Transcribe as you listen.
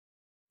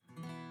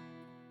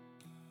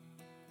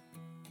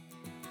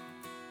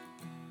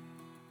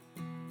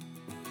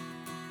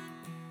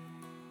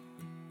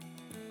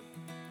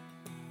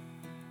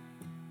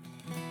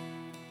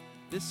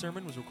This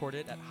sermon was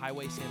recorded at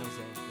Highway San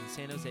Jose in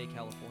San Jose,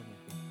 California.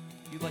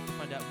 If you'd like to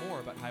find out more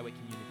about Highway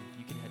Community,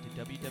 you can head to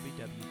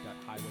www.highway.org.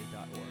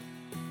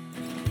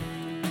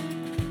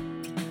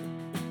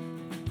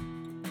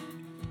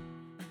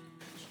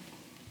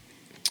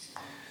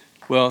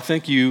 Well,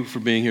 thank you for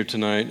being here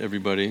tonight,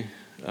 everybody.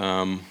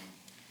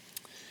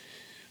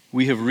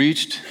 We have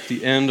reached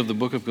the end of the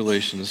book of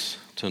Galatians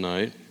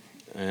tonight,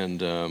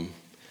 and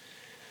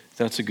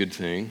that's a good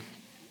thing.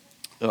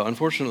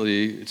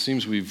 Unfortunately, it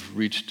seems we've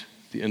reached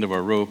the end of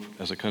our rope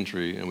as a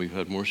country, and we've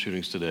had more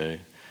shootings today.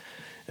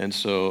 And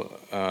so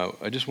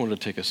I just wanted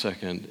to take a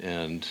second,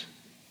 and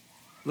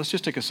let's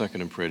just take a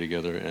second and pray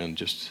together and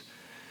just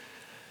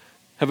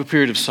have a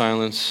period of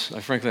silence.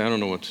 Frankly, I don't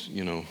know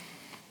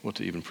what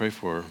to even pray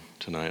for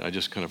tonight. I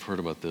just kind of heard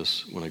about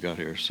this when I got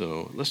here.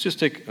 So let's just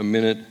take a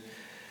minute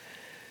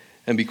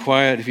and be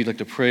quiet. If you'd like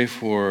to pray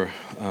for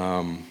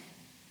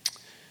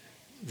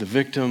the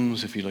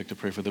victims, if you'd like to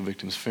pray for the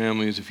victims'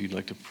 families, if you'd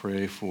like to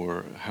pray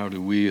for how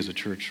do we as a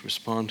church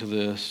respond to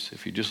this,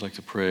 if you'd just like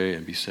to pray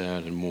and be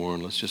sad and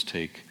mourn, let's just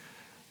take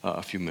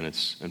a few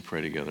minutes and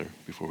pray together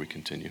before we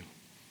continue.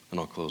 And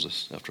I'll close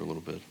this after a little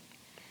bit.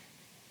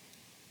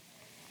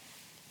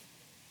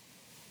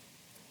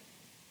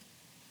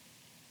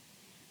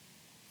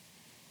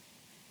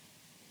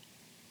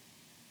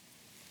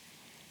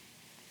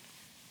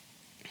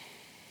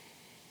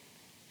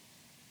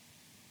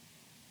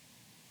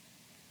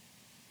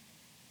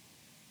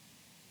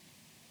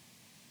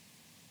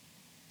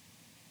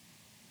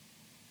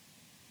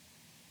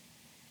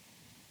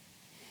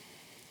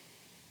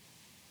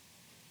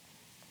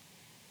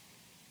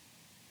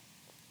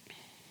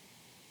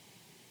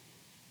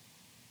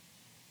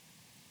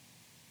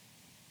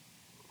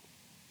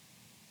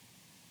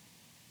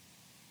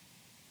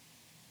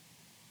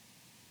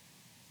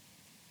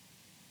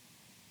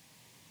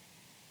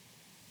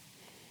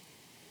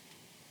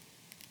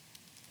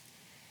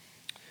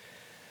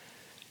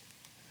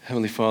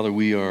 Heavenly Father,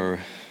 we are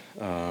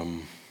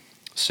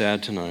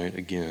sad tonight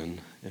again,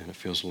 and it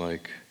feels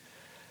like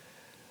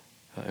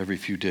every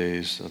few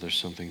days there's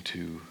something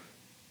to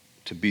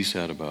be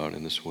sad about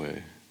in this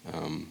way.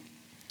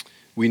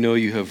 We know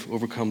you have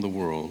overcome the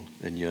world,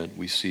 and yet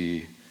we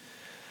see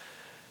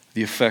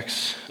the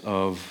effects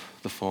of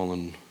the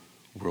fallen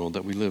world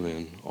that we live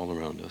in all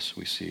around us.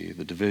 We see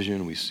the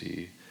division, we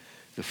see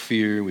the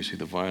fear, we see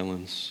the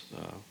violence.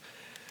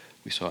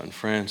 We saw it in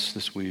France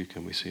this week,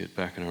 and we see it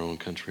back in our own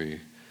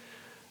country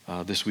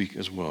this week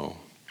as well.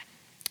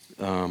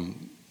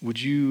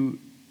 Would you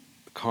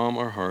calm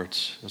our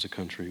hearts as a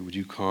country? Would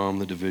you calm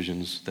the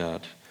divisions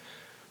that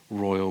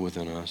roil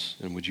within us?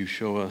 And would you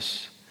show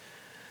us,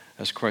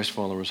 as Christ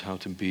followers, how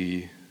to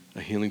be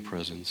a healing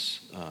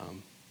presence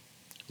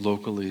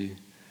locally,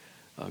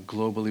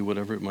 globally,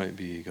 whatever it might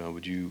be? God,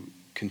 would you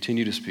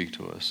continue to speak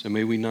to us? And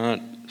may we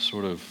not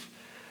sort of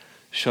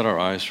shut our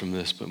eyes from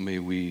this, but may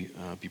we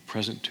be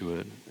present to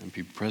it and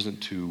be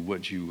present to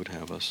what you would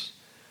have us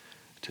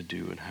to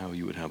do and how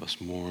you would have us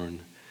mourn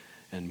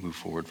and move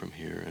forward from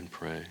here and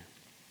pray.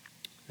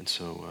 And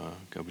so,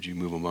 God, would you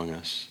move among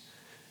us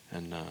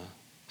and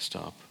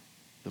stop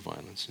the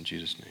violence in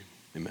Jesus' name.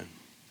 Amen.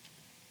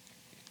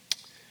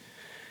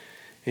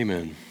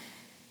 Amen.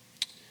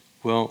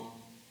 Well,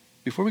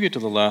 before we get to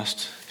the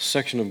last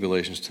section of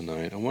Galatians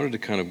tonight, I wanted to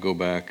kind of go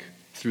back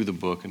through the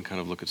book and kind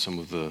of look at some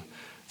of the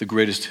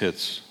greatest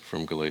hits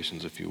from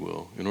Galatians, if you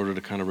will, in order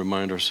to kind of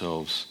remind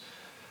ourselves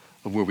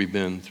of where we've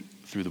been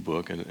through the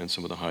book and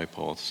some of the high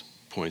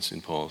points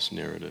in Paul's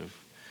narrative.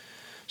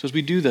 So as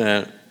we do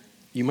that,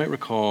 you might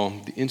recall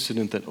the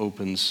incident that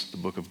opens the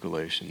book of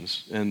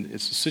Galatians. And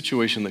it's a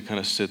situation that kind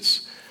of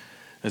sits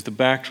as the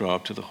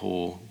backdrop to the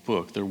whole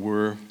book. There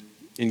were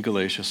in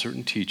Galatia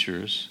certain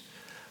teachers,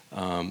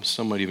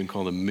 some might even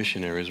call them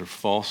missionaries or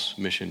false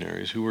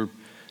missionaries, who were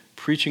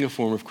preaching a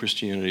form of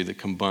Christianity that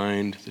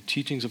combined the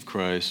teachings of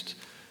Christ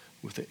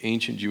with the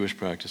ancient Jewish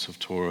practice of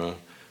Torah,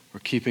 or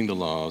keeping the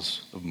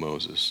laws of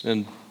Moses.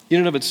 And in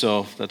and of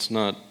itself, that's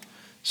not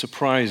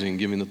surprising,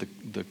 given that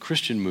the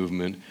Christian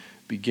movement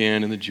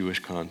began in the Jewish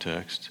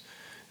context.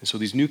 And so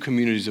these new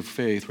communities of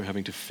faith were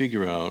having to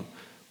figure out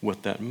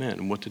what that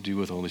meant and what to do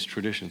with all these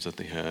traditions that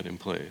they had in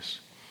place.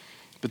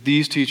 But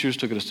these teachers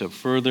took it a step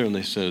further, and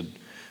they said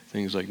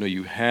things like, no,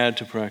 you had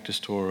to practice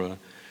Torah,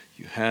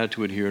 you had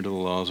to adhere to the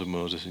laws of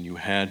Moses, and you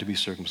had to be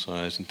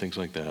circumcised and things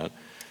like that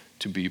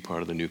to be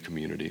part of the new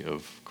community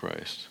of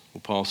Christ.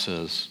 Well, Paul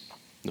says,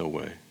 no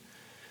way.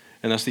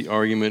 And that's the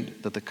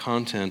argument that the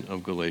content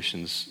of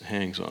Galatians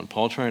hangs on.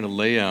 Paul trying to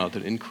lay out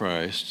that in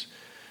Christ,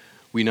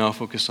 we now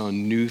focus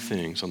on new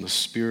things, on the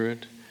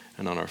Spirit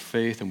and on our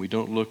faith, and we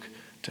don't look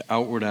to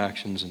outward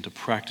actions and to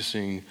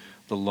practicing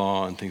the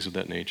law and things of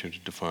that nature to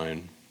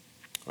define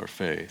our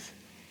faith.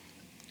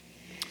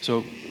 So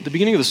at the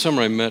beginning of the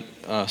summer, I met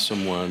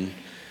someone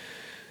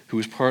who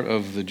was part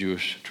of the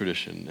Jewish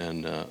tradition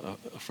and a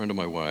friend of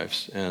my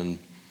wife's. And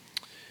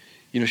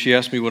she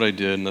asked me what I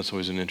did, and that's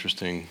always an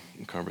interesting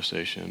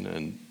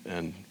conversation.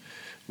 And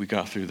we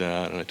got through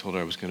that, and I told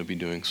her I was going to be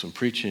doing some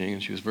preaching,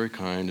 and she was very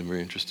kind and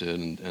very interested,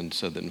 and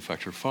said that, in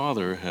fact, her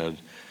father had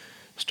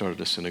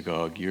started a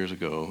synagogue years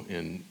ago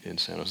in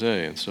San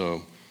Jose. And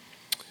so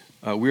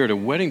we were at a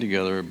wedding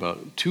together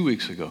about 2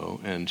 weeks ago,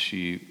 and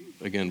she,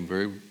 again,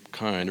 very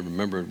kind,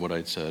 remembered what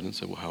I'd said and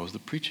said, well, how is the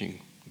preaching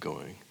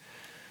going?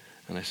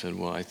 And I said,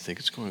 well, I think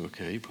it's going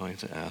okay. You probably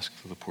have to ask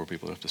for the poor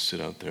people that have to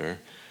sit out there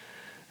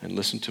and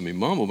listen to me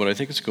mumble, but I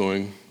think it's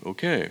going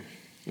okay.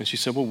 And she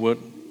said, well,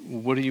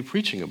 what are you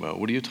preaching about?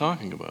 What are you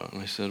talking about?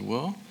 And I said,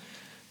 well,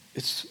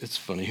 it's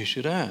funny you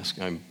should ask.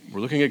 We're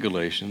looking at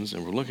Galatians,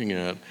 and we're looking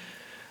at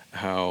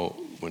how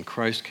when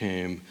Christ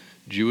came,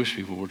 Jewish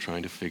people were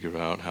trying to figure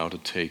out how to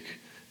take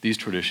these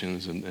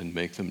traditions and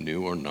make them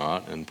new or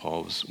not, and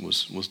Paul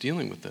was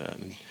dealing with that.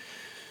 And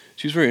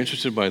she was very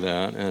interested by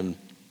that,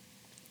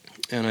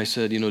 and I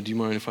said, do you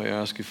mind if I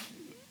ask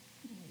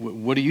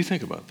what do you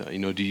think about that?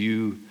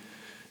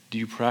 Do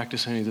you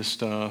practice any of this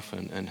stuff,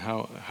 and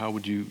how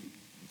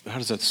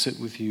does that sit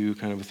with you,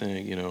 kind of a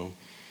thing,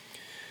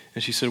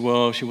 And she said,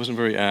 well, she wasn't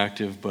very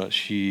active, but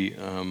she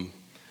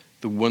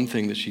the one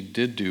thing that she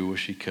did do was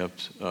she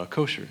kept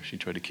kosher. She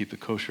tried to keep the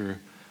kosher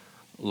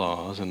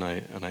laws, and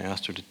I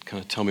asked her to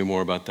kind of tell me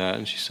more about that,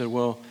 and she said,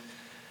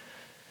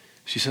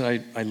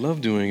 I love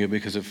doing it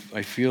because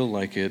I feel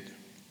like it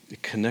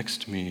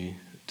connects me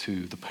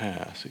to the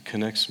past. It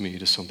connects me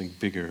to something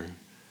bigger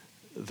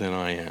than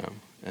I am.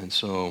 And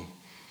so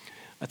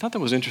I thought that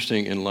was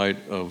interesting in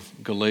light of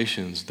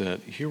Galatians,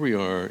 that here we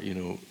are,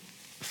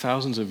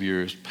 thousands of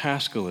years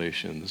past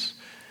Galatians,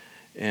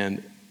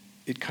 and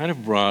it kind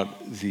of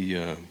brought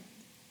the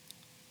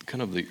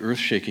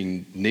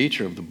earth-shaking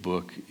nature of the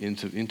book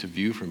into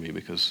view for me,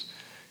 because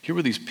here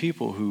were these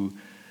people who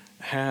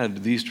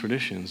had these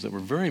traditions that were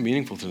very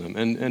meaningful to them,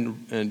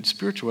 and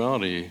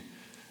spirituality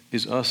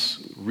is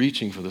us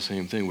reaching for the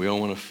same thing. We all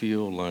want to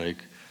feel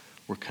like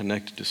we're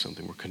connected to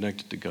something. We're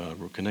connected to God.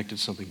 We're connected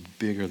to something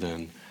bigger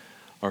than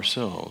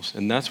ourselves,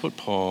 and that's what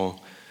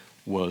Paul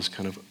was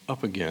kind of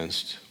up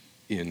against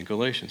in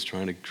Galatians,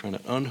 trying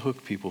to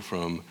unhook people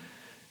from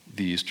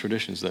these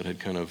traditions that had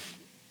kind of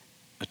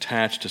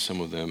attached to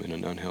some of them in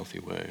an unhealthy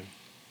way.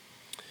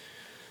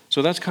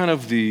 So that's kind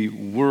of the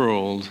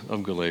world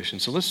of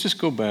Galatians. So let's just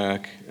go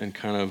back and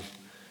kind of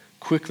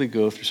quickly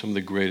go through some of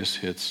the greatest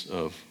hits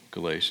of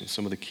Galatians,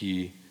 some of the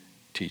key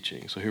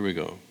teaching. So here we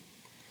go.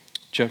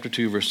 Chapter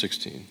 2, verse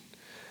 16.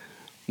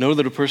 Know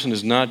that a person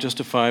is not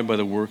justified by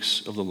the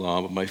works of the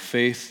law, but by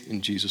faith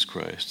in Jesus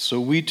Christ. So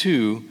we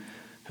too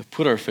have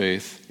put our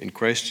faith in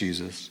Christ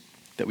Jesus,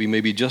 that we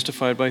may be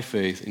justified by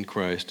faith in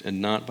Christ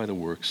and not by the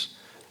works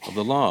of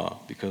the law,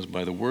 because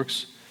by the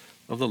works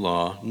of the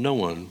law no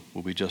one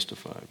will be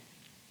justified.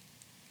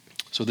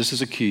 So this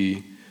is a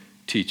key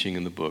teaching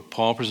in the book.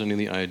 Paul presenting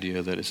the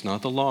idea that it's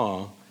not the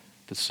law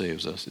that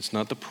saves us. It's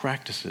not the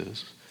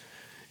practices.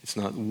 It's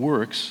not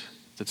works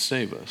that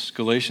save us.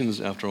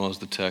 Galatians, after all, is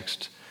the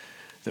text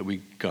that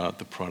we got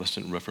the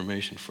Protestant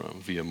Reformation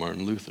from via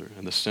Martin Luther.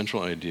 And the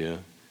central idea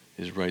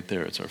is right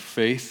there. It's our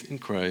faith in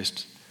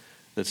Christ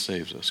that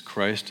saves us.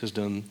 Christ has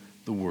done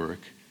the work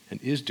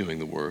and is doing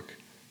the work,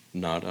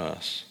 not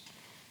us.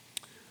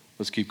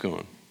 Let's keep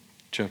going.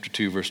 Chapter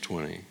 2, verse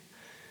 20.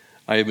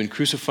 I have been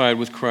crucified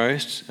with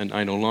Christ, and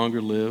I no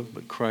longer live,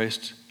 but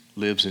Christ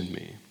lives in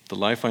me. The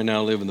life I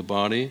now live in the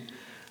body,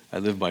 I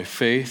live by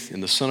faith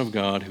in the Son of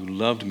God who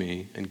loved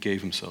me and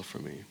gave himself for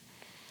me.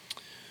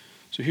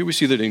 So here we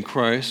see that in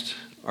Christ,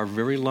 our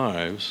very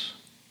lives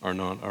are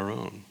not our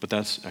own, but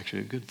that's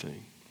actually a good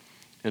thing.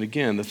 And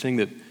again, the thing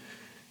that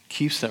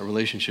keeps that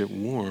relationship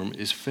warm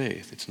is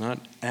faith. It's not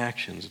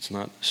actions, it's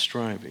not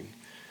striving.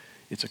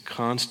 It's a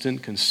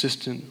constant,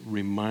 consistent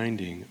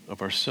reminding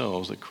of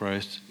ourselves that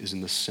Christ is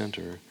in the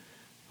center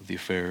of the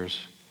affairs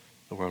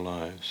of our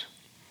lives.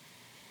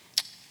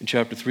 In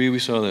chapter 3, we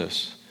saw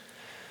this.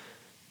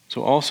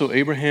 So also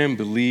Abraham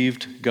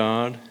believed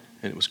God,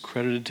 and it was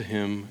credited to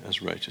him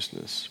as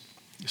righteousness.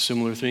 A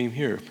similar theme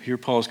here. Here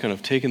Paul is kind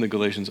of taking the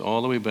Galatians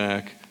all the way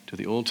back to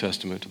the Old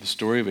Testament, to the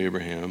story of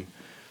Abraham,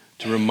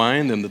 to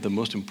remind them that the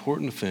most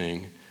important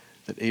thing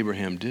that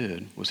Abraham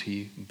did was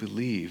he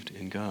believed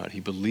in God. He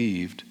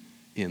believed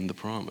in the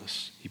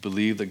promise. He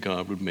believed that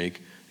God would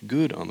make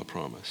good on the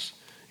promise.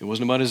 It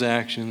wasn't about his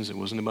actions. It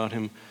wasn't about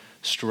him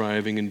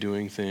striving and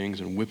doing things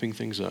and whipping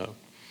things up.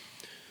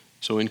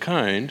 So in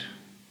kind,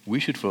 we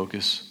should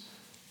focus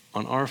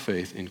on our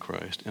faith in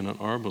Christ and on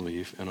our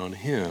belief and on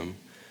him,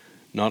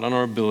 not on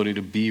our ability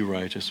to be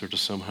righteous or to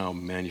somehow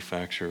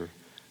manufacture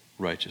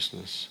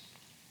righteousness.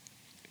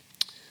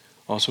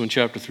 Also in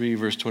chapter 3,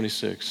 verse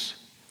 26,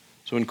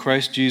 so in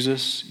Christ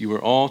Jesus, you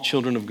are all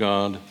children of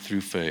God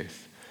through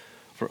faith.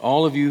 For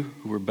all of you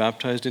who were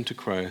baptized into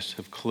Christ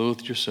have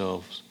clothed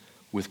yourselves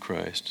with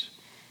Christ.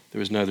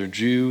 There is neither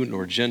Jew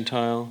nor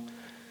Gentile,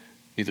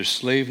 neither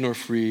slave nor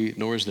free,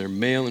 nor is there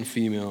male and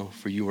female,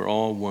 for you are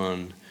all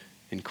one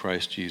in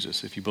Christ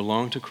Jesus. If you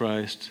belong to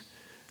Christ,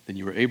 then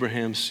you are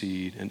Abraham's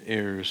seed and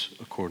heirs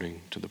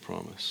according to the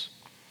promise.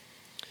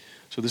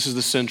 So this is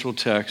the central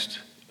text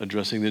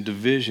addressing the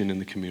division in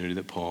the community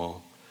that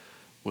Paul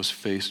was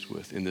faced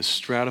with in this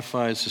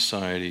stratified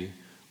society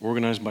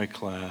organized by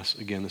class.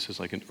 Again, this is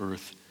like an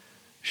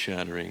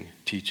earth-shattering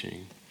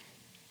teaching.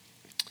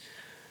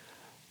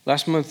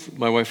 Last month,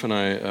 my wife and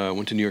I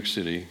went to New York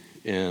City,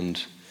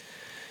 and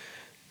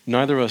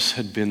neither of us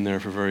had been there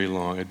for very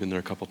long. I'd been there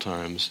a couple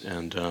times,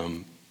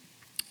 and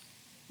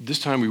this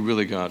time we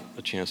really got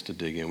a chance to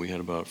dig in. We had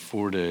about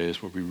 4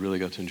 days where we really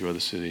got to enjoy the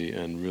city,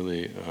 and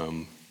really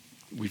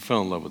we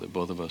fell in love with it.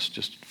 Both of us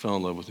just fell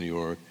in love with New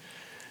York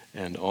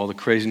and all the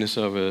craziness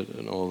of it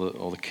and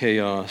all the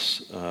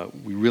chaos.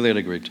 We really had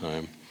a great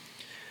time.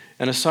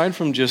 And aside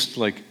from just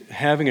like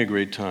having a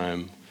great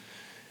time,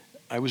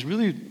 I was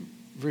really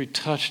very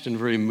touched and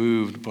very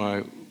moved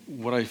by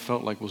what I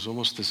felt like was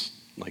almost this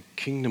like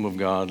kingdom of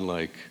God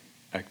like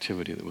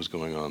activity that was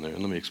going on there.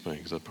 And let me explain,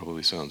 because that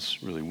probably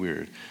sounds really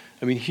weird.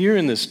 I mean, here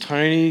in this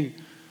tiny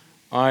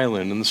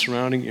island and the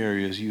surrounding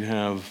areas, you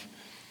have,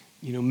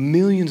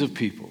 millions of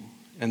people,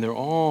 and they're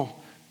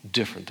all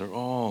different.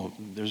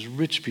 There's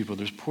rich people,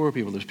 there's poor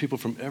people, there's people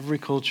from every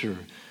culture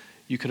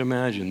you could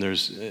imagine.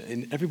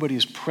 And everybody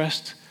is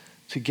pressed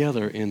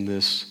together in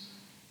this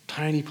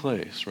tiny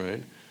place,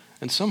 right?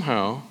 And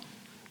somehow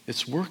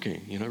it's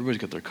working. Everybody's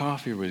got their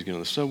coffee, everybody's getting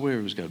on the subway,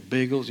 everybody's got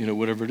bagels,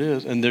 whatever it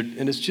is, and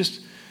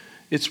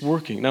it's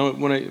working. Now,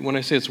 when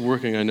I say it's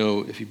working, I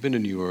know if you've been to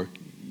New York,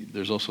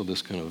 there's also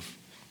this kind of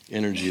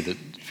energy that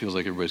feels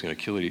like everybody's going to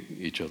kill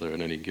each other at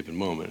any given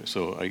moment.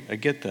 So I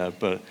get that,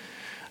 but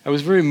I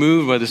was very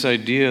moved by this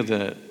idea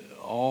that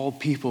all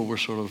people were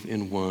sort of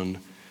in one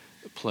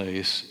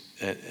place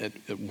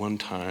at one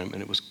time,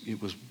 and it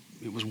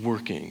was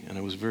working, and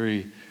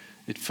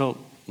it felt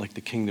like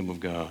the kingdom of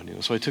God.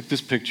 So I took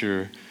this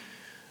picture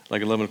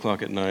like 11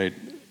 o'clock at night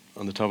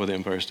on the top of the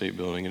Empire State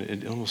Building, and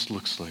it almost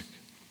looks like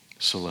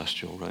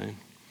celestial, right?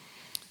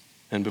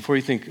 And before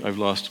you think I've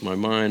lost my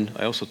mind,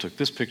 I also took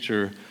this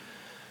picture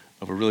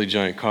of a really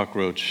giant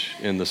cockroach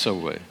in the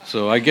subway.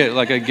 So I get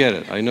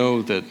it. I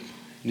know that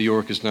New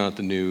York is not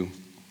the new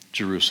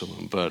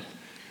Jerusalem, but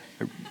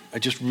I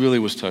just really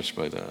was touched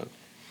by that.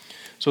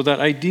 So that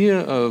idea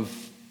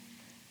of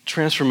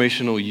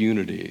transformational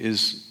unity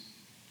is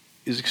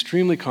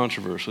extremely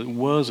controversial. It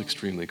was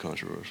extremely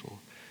controversial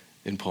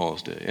in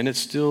Paul's day, and it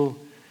still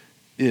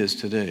is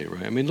today,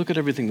 right? I mean, look at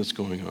everything that's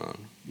going on.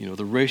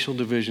 The racial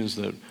divisions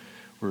that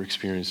we're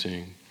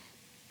experiencing,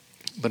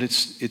 but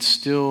it's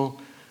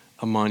still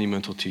a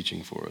monumental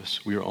teaching for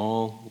us. We are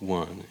all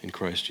one in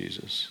Christ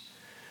Jesus.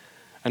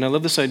 And I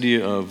love this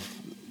idea of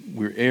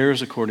we're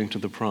heirs according to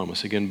the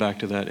promise. Again, back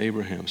to that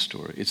Abraham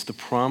story. It's the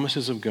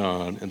promises of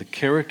God and the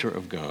character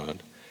of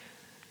God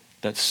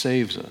that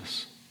saves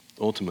us,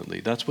 ultimately.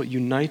 That's what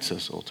unites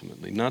us,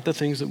 ultimately. Not the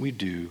things that we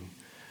do,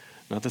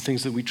 not the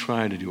things that we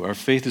try to do. Our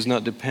faith is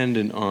not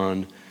dependent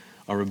on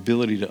our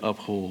ability to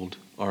uphold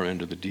our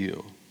end of the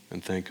deal.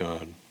 And thank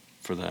God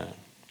for that.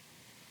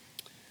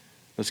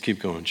 Let's keep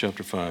going.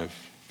 Chapter 5,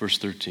 verse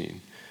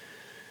 13.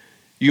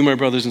 You, my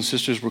brothers and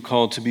sisters, were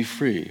called to be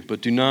free,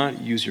 but do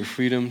not use your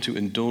freedom to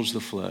indulge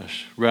the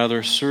flesh.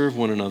 Rather, serve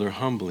one another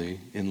humbly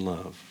in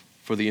love.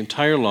 For the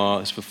entire law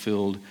is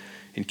fulfilled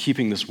in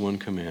keeping this one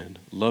command: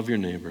 love your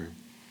neighbor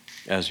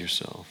as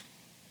yourself.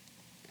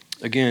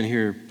 Again,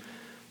 here,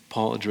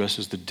 Paul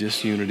addresses the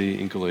disunity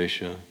in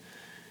Galatia,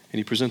 and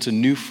he presents a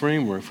new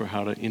framework for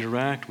how to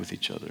interact with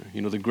each other.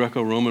 The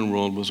Greco-Roman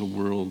world was a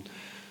world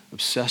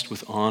obsessed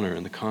with honor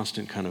and the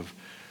constant kind of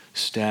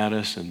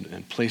status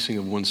and placing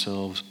of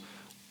oneself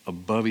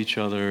above each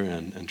other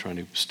and trying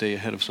to stay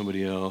ahead of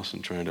somebody else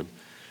and trying to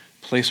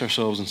place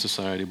ourselves in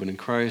society. But in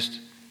Christ,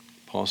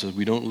 Paul says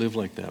we don't live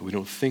like that. We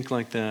don't think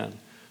like that.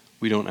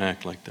 We don't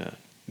act like that.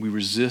 We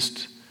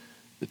resist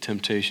the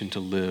temptation to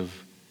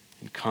live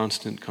in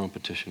constant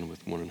competition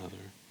with one another.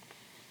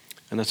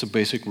 And that's a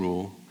basic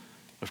rule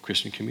of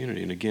Christian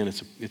community. And again,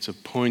 it's a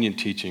poignant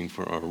teaching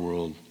for our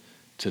world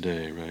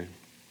today, right?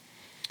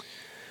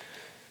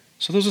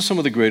 So those are some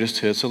of the greatest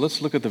hits. So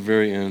let's look at the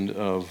very end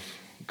of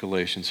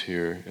Galatians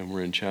here, and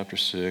we're in chapter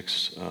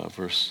 6,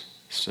 verse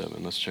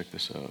 7. Let's check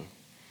this out.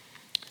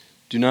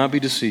 Do not be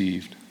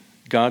deceived.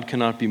 God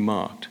cannot be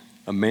mocked.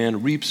 A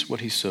man reaps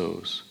what he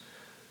sows.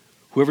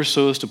 Whoever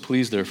sows to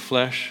please their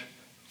flesh,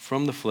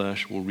 from the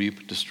flesh will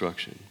reap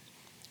destruction.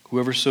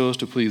 Whoever sows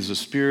to please the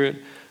Spirit,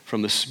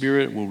 from the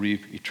Spirit will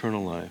reap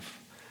eternal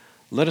life.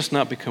 Let us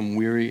not become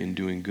weary in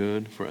doing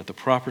good, for at the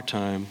proper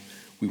time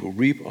we will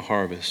reap a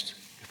harvest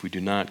if we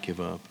do not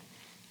give up.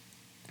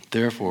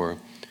 Therefore,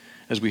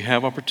 as we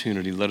have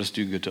opportunity, let us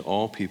do good to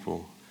all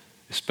people,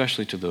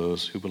 especially to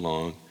those who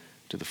belong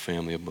to the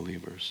family of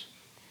believers.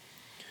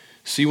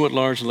 See what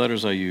large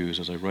letters I use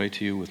as I write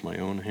to you with my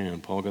own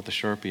hand. Paul got the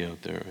Sharpie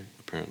out there,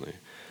 apparently.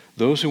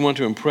 Those who want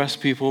to impress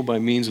people by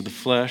means of the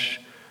flesh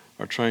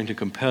are trying to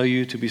compel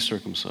you to be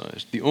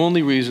circumcised. The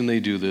only reason they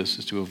do this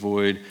is to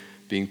avoid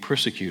being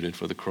persecuted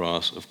for the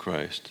cross of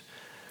Christ.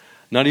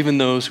 Not even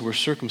those who are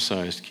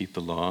circumcised keep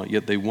the law,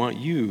 yet they want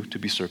you to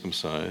be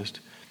circumcised,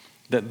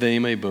 that they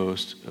may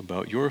boast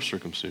about your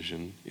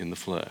circumcision in the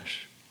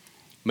flesh.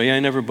 May I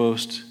never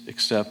boast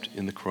except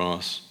in the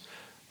cross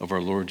of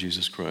our Lord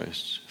Jesus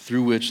Christ,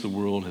 through which the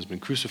world has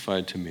been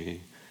crucified to me,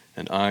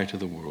 and I to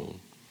the world.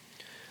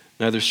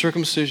 Neither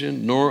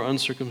circumcision nor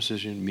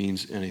uncircumcision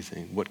means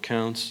anything. What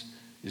counts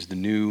is the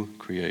new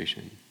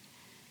creation.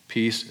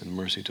 Peace and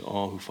mercy to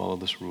all who follow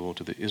this rule,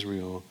 to the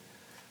Israel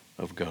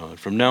of God.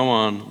 From now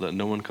on, let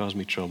no one cause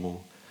me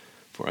trouble,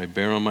 for I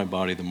bear on my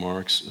body the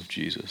marks of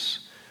Jesus.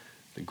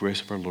 The grace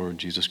of our Lord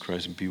Jesus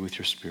Christ be with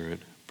your spirit,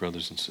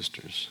 brothers and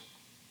sisters.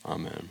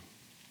 Amen.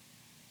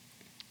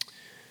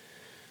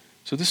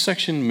 So this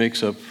section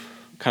makes up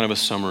kind of a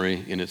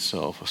summary in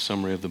itself, a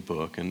summary of the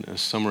book, and a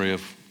summary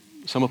of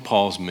some of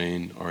Paul's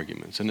main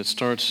arguments. And it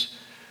starts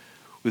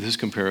with his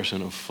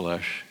comparison of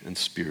flesh and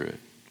spirit,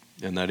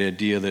 and that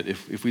idea that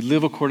if we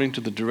live according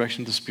to the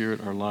direction of the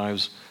Spirit, our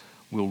lives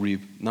will reap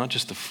not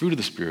just the fruit of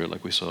the Spirit,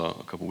 like we saw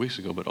a couple weeks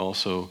ago, but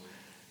also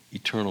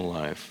eternal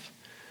life.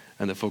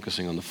 And that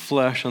focusing on the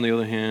flesh, on the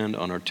other hand,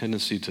 on our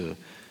tendency to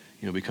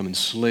become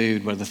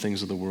enslaved by the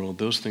things of the world,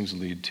 those things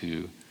lead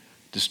to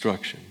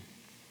destruction.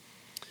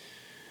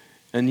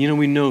 And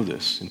we know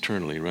this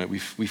internally, right? We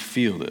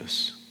feel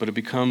this, but it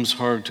becomes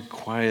hard to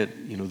quiet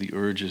the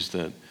urges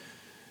that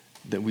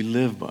we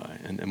live by,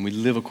 and we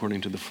live according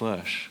to the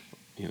flesh.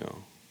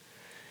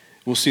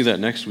 We'll see that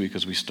next week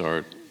as we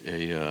start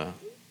a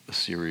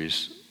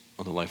series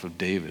on the life of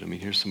David. I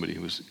mean, here's somebody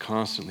who was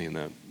constantly in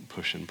that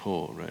push and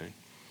pull, right?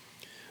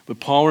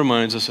 But Paul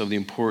reminds us of the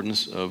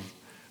importance of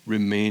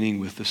remaining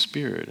with the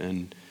Spirit.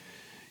 And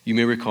you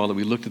may recall that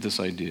we looked at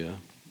this idea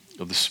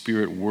of the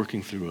Spirit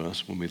working through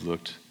us when we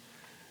looked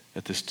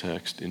at this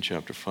text in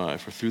chapter 5.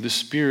 For through the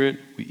Spirit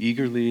we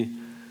eagerly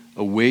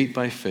await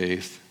by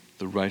faith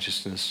the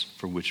righteousness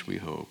for which we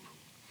hope.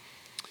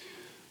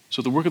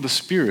 So the work of the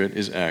Spirit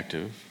is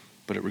active,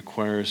 but it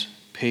requires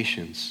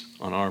patience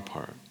on our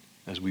part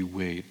as we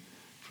wait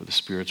for the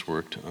Spirit's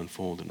work to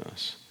unfold in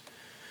us.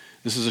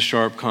 This is a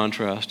sharp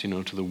contrast,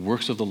 to the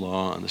works of the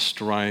law and the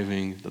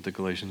striving that the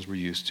Galatians were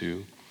used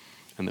to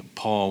and that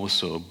Paul was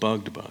so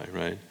bugged by,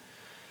 right?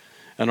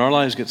 And our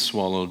lives get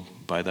swallowed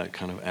by that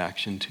kind of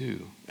action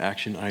too.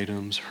 Action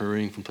items,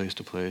 hurrying from place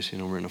to place.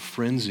 We're in a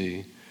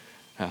frenzy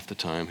half the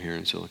time here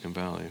in Silicon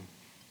Valley.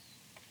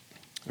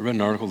 I read an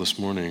article this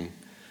morning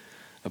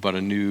about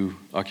a new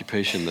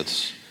occupation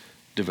that's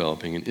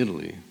developing in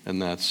Italy, and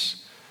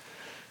that's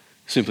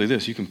simply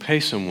this. You can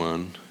pay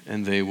someone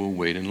and they will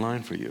wait in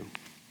line for you.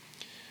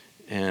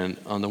 And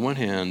on the one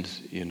hand,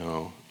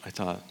 I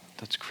thought,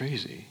 that's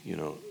crazy,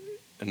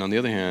 And on the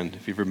other hand,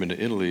 if you've ever been to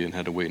Italy and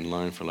had to wait in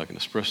line for like an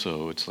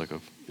espresso,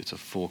 it's a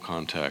full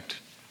contact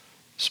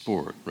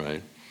sport,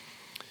 right?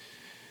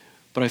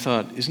 But I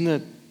thought, isn't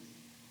that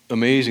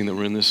amazing that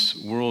we're in this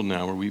world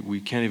now where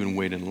we can't even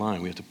wait in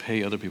line. We have to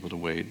pay other people to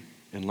wait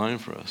in line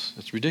for us.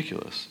 It's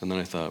ridiculous. And then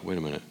I thought, wait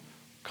a minute,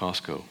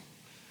 Costco.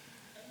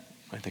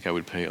 I think I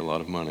would pay a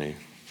lot of money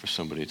for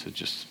somebody to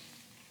just,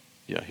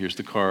 here's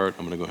the cart,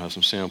 I'm going to go have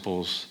some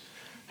samples,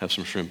 have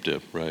some shrimp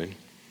dip, right?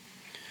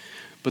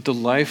 But the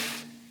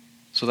life,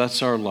 so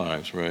that's our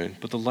lives, right?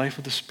 But the life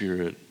of the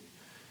Spirit,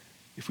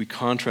 if we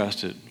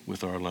contrast it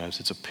with our lives,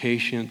 it's a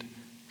patient,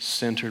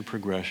 centered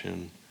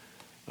progression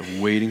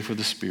of waiting for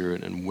the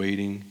Spirit and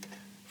waiting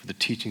for the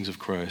teachings of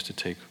Christ to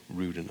take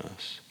root in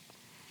us.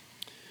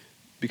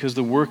 Because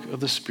the work of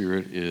the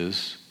Spirit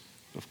is,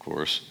 of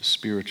course,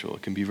 spiritual.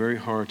 It can be very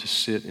hard to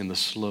sit in the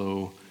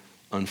slow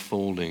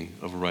unfolding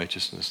of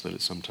righteousness that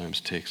it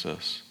sometimes takes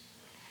us.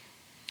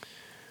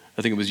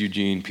 I think it was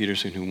Eugene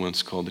Peterson who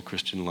once called the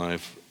Christian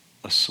life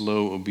a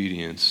slow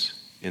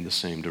obedience in the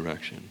same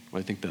direction. Well,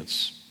 I think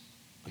that's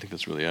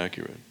really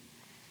accurate.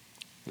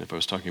 And if I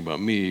was talking about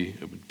me,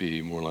 it would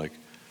be more like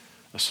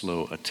a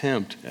slow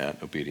attempt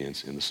at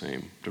obedience in the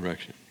same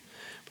direction.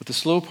 But the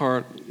slow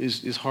part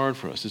is hard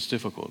for us. It's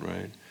difficult,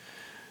 right?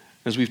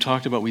 As we've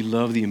talked about, we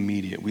love the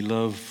immediate. We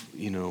love,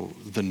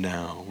 the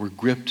now. We're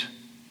gripped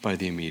by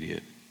the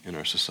immediate in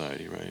our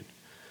society, right?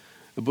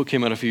 A book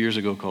came out a few years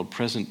ago called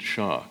Present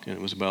Shock, and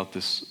it was about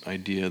this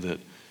idea that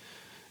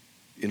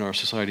in our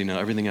society now,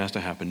 everything has to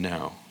happen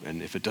now.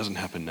 And if it doesn't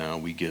happen now,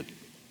 we get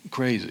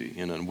crazy.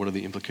 And what are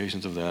the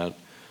implications of that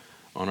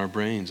on our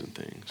brains and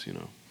things,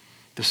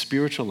 The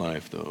spiritual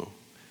life, though,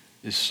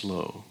 is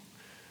slow.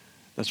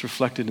 That's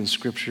reflected in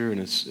Scripture, and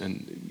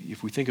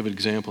if we think of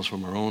examples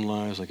from our own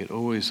lives, like it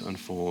always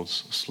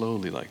unfolds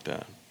slowly like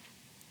that.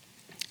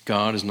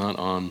 God is not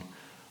on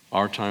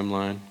our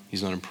timeline.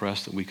 He's not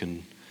impressed that we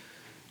can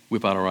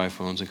whip out our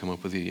iPhones and come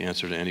up with the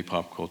answer to any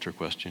pop culture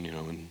question,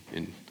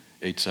 in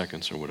 8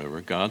 seconds or whatever.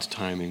 God's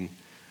timing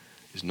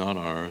is not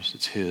ours,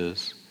 it's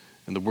His,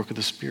 and the work of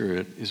the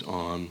Spirit is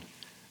on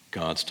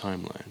God's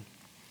timeline.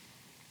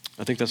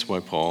 I think that's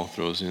why Paul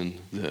throws in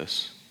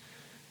this.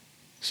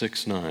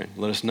 6:9,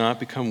 let us not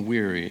become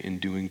weary in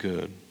doing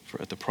good,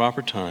 for at the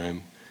proper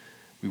time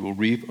we will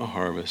reap a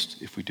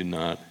harvest if we do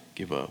not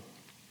give up.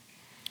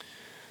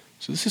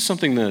 So this is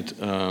something that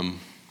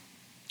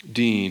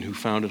Dean, who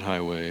founded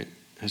Highway,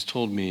 has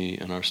told me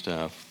and our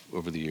staff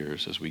over the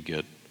years as we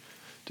get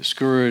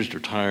discouraged or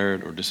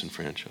tired or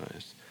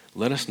disenfranchised.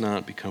 Let us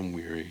not become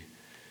weary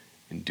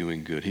in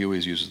doing good. He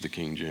always uses the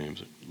King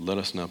James. Let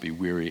us not be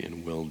weary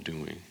in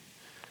well-doing.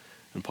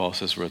 And Paul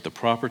says, for at the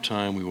proper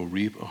time we will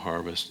reap a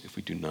harvest if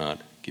we do not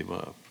give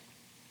up.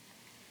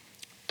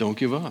 Don't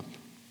give up.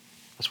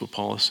 That's what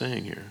Paul is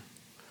saying here.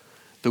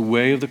 The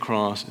way of the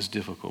cross is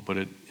difficult,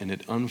 and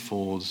it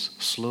unfolds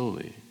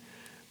slowly,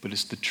 but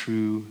it's the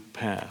true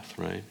path,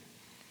 right?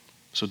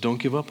 So don't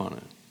give up on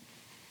it.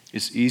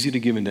 It's easy to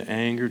give into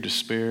anger,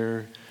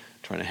 despair,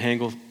 trying to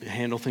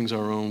handle things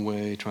our own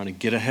way, trying to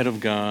get ahead of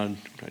God,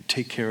 trying to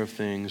take care of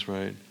things,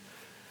 right?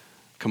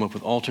 Come up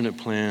with alternate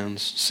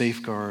plans,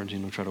 safeguards,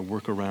 try to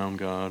work around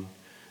God.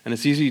 And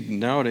it's easy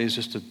nowadays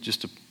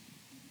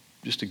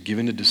just to give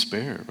into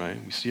despair, right?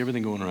 We see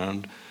everything going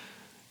around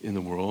in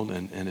the world,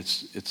 and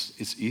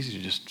it's easy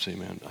to just say,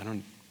 man, I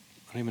don't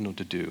even know what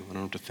to do. I don't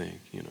know what to think,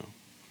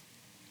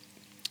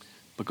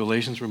 But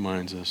Galatians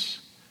reminds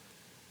us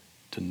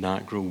to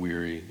not grow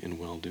weary in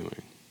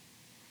well-doing.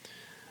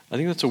 I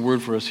think that's a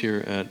word for us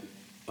here at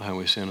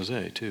Highway San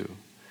Jose, too.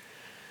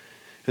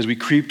 As we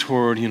creep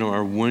toward,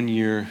 our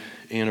 1-year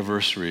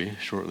anniversary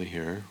shortly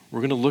here,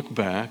 we're going to look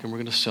back and we're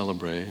going to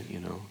celebrate,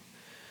 and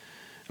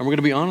we're going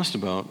to be honest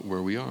about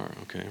where we are,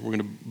 okay? We're going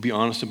to be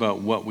honest about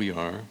what we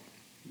are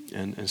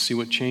and see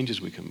what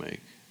changes we can make.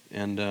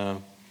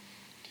 And,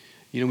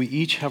 we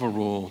each have a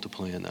role to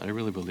play in that. I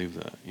really believe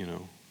that,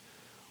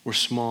 We're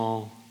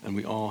small, and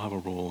we all have a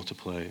role to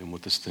play in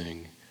what this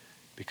thing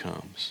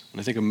becomes. And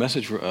I think a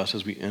message for us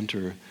as we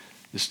enter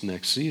this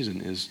next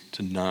season is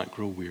to not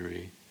grow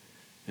weary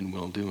in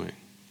well-doing.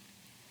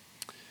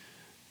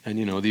 And,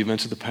 the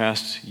events of the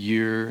past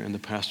year and the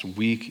past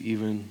week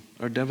even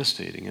are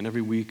devastating. And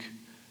every week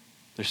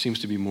there seems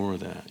to be more of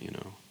that,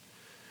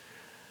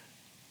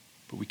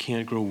 But we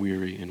can't grow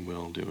weary in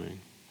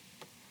well-doing.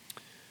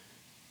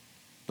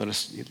 Let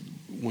us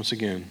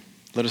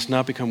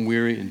not become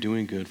weary in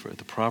doing good, for at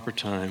the proper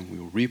time we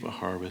will reap a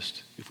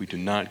harvest if we do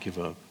not give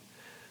up.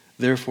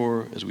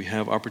 Therefore, as we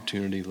have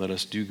opportunity, let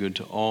us do good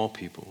to all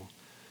people,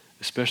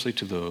 especially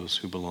to those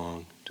who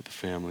belong to the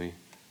family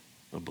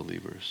of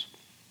believers.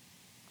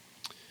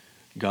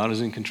 God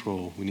is in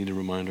control. We need to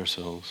remind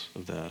ourselves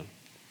of that.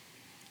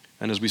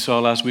 And as we saw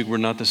last week, we're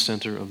not the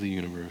center of the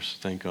universe.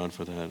 Thank God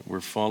for that.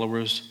 We're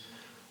followers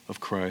of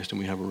Christ, and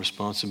we have a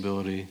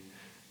responsibility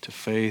to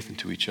faith and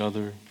to each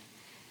other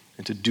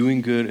and to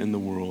doing good in the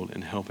world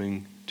and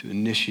helping to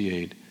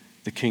initiate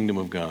the kingdom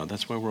of God.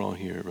 That's why we're all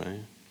here, right?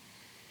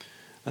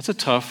 That's a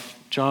tough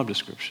job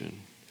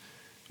description.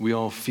 We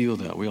all feel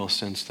that. We all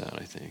sense that,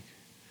 I think.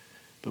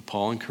 But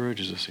Paul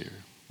encourages us here.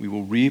 We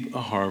will reap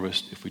a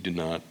harvest if we do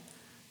not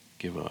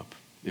give up.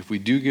 If we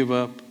do give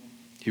up,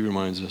 he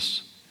reminds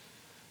us,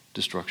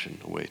 destruction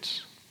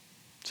awaits.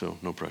 So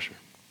no pressure.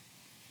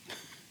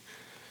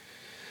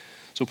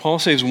 So Paul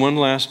saves one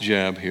last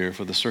jab here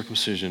for the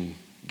circumcision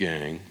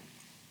gang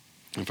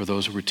and for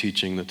those who were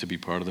teaching that to be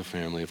part of the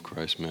family of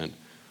Christ meant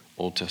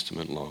Old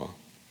Testament law.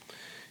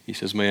 He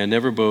says, "May I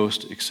never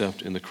boast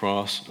except in the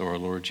cross of our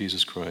Lord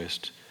Jesus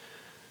Christ,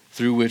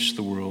 through which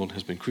the world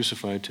has been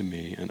crucified to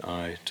me and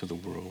I to the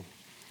world.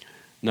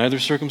 Neither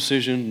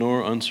circumcision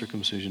nor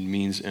uncircumcision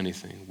means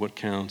anything. What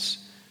counts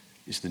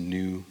is the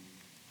new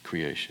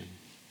creation."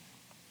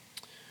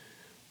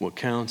 What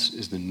counts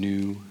is the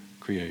new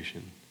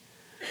creation.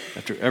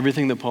 After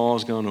everything that Paul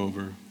has gone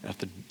over,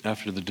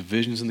 after the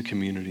divisions in the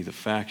community, the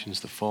factions,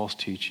 the false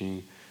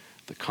teaching,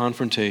 the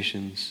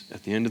confrontations,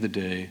 at the end of the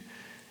day,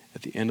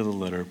 at the end of the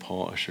letter,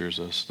 Paul assures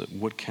us that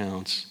what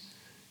counts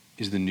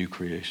is the new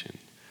creation.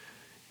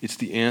 It's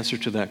the answer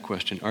to that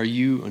question. Are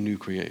you a new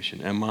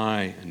creation? Am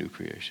I a new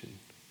creation?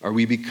 Are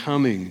we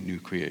becoming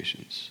new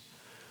creations?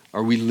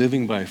 Are we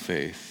living by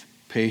faith,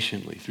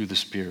 patiently, through the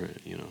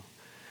Spirit,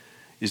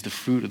 Is the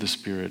fruit of the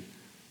Spirit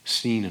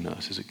seen in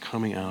us? Is it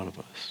coming out of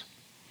us?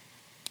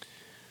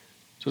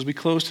 So as we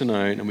close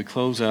tonight and we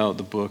close out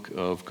the book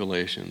of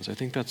Galatians, I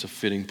think that's a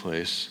fitting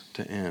place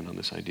to end on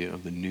this idea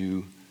of the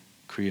new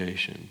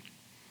creation.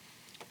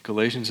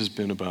 Galatians has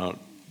been about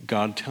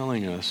God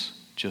telling us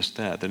just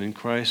that in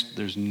Christ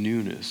there's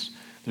newness.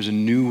 There's a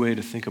new way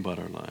to think about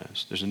our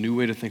lives. There's a new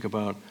way to think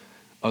about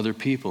other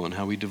people and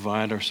how we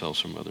divide ourselves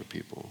from other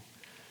people.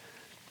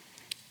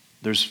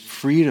 There's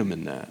freedom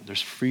in that.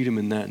 There's freedom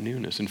in that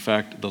newness. In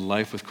fact, the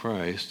life with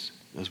Christ,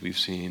 as we've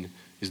seen,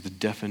 is the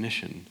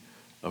definition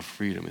of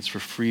freedom. It's for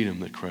freedom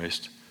that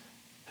Christ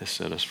has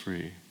set us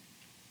free.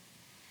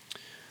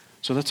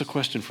 So that's a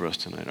question for us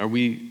tonight. Are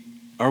we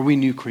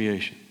new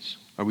creations?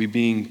 Are we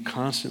being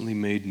constantly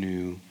made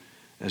new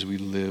as we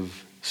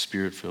live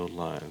Spirit-filled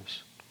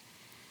lives?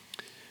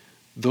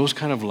 Those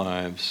kind of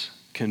lives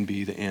can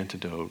be the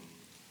antidote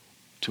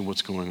to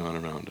what's going on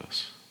around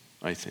us,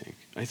 I think.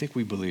 I think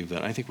we believe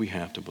that. I think we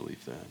have to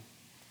believe that.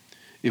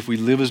 If we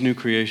live as new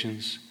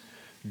creations,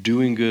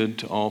 doing good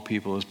to all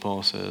people, as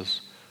Paul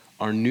says,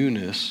 our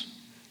newness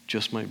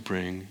just might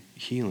bring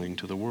healing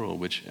to the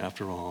world, which,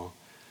 after all,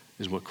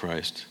 is what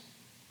Christ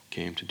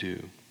came to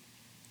do.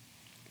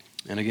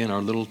 And again, our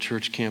little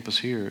church campus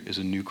here is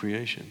a new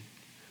creation,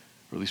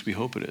 or at least we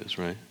hope it is,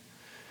 right?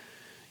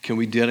 Can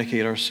we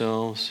dedicate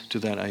ourselves to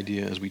that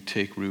idea as we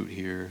take root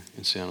here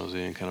in San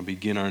Jose and kind of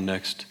begin our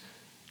next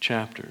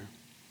chapter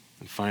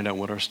and find out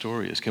what our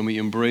story is? Can we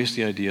embrace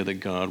the idea that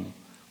God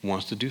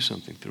wants to do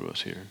something through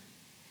us here?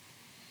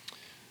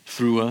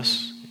 Through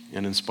us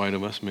and in spite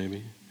of us,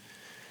 maybe.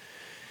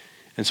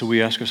 And so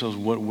we ask ourselves,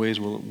 what ways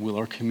will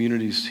our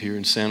communities here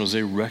in San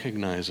Jose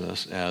recognize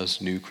us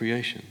as new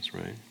creations,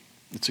 right?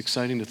 It's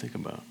exciting to think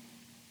about.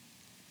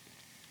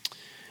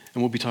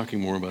 And we'll be talking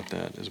more about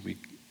that as we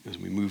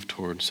move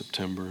toward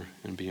September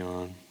and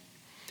beyond.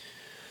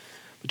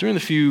 But during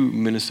the few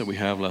minutes that we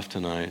have left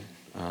tonight,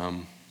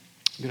 I'm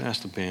going to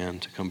ask the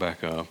band to come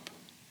back up.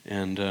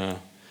 And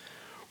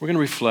we're going to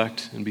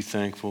reflect and be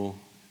thankful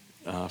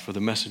for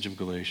the message of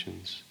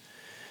Galatians.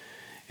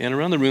 And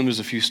around the room, there's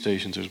a few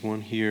stations. There's one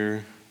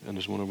here, and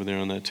there's one over there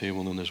on that table,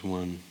 and then there's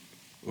one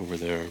over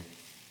there.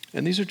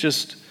 And these are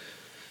just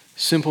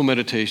simple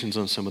meditations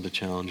on some of the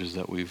challenges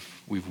that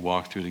we've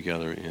walked through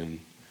together in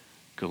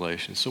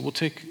Galatians. So we'll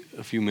take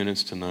a few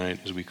minutes tonight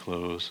as we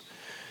close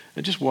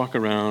and just walk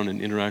around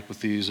and interact with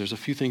these. There's a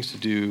few things to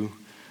do,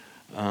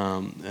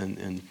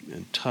 and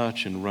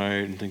touch and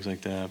write and things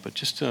like that. But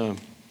just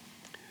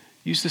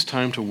use this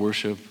time to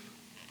worship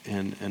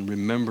and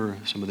remember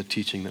some of the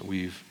teaching that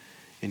we've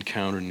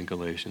encountered in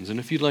Galatians. And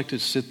if you'd like to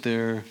sit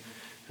there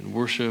and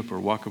worship or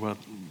walk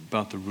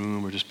about the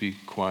room or just be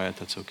quiet,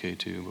 that's okay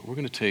too. But we're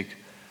going to take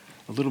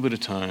a little bit of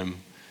time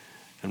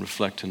and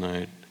reflect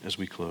tonight as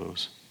we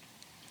close.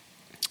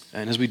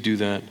 And as we do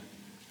that,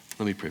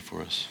 let me pray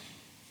for us.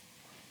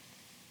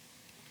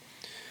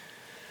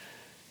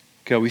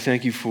 God, we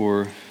thank you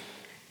for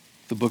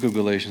the book of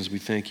Galatians. We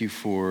thank you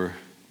for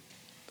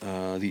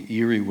the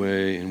eerie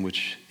way in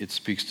which it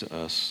speaks to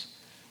us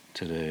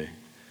today.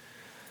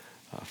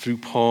 Through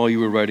Paul, you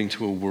were writing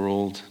to a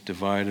world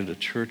divided, a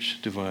church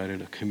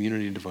divided, a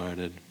community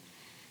divided,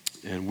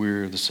 and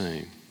we're the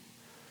same.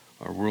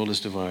 Our world is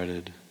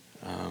divided,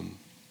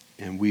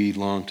 and we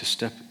long to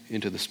step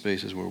into the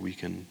spaces where we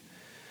can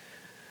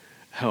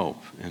help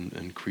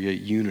and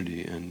create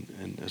unity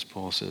and, as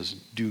Paul says,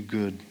 do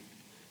good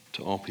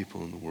to all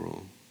people in the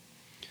world.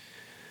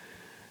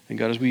 And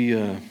God, as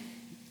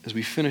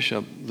we finish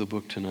up the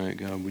book tonight,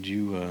 God, would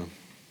you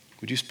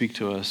speak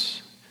to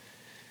us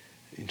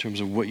in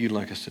terms of what you'd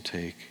like us to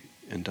take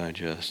and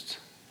digest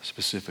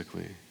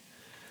specifically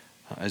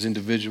as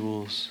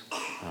individuals,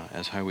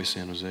 as Highway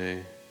San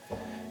Jose.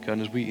 God,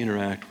 and as we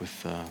interact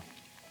with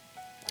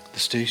the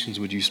stations,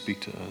 would you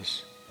speak to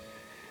us?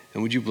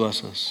 And would you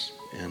bless us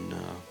and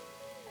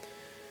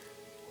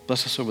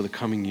bless us over the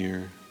coming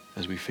year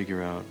as we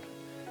figure out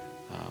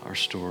our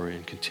story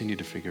and continue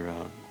to figure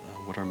out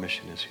what our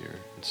mission is here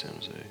in San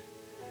Jose.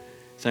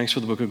 Thanks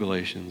for the book of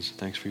Galatians.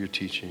 Thanks for your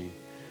teaching.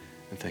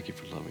 And thank you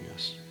for loving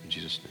us. In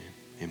Jesus'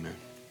 name,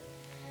 amen.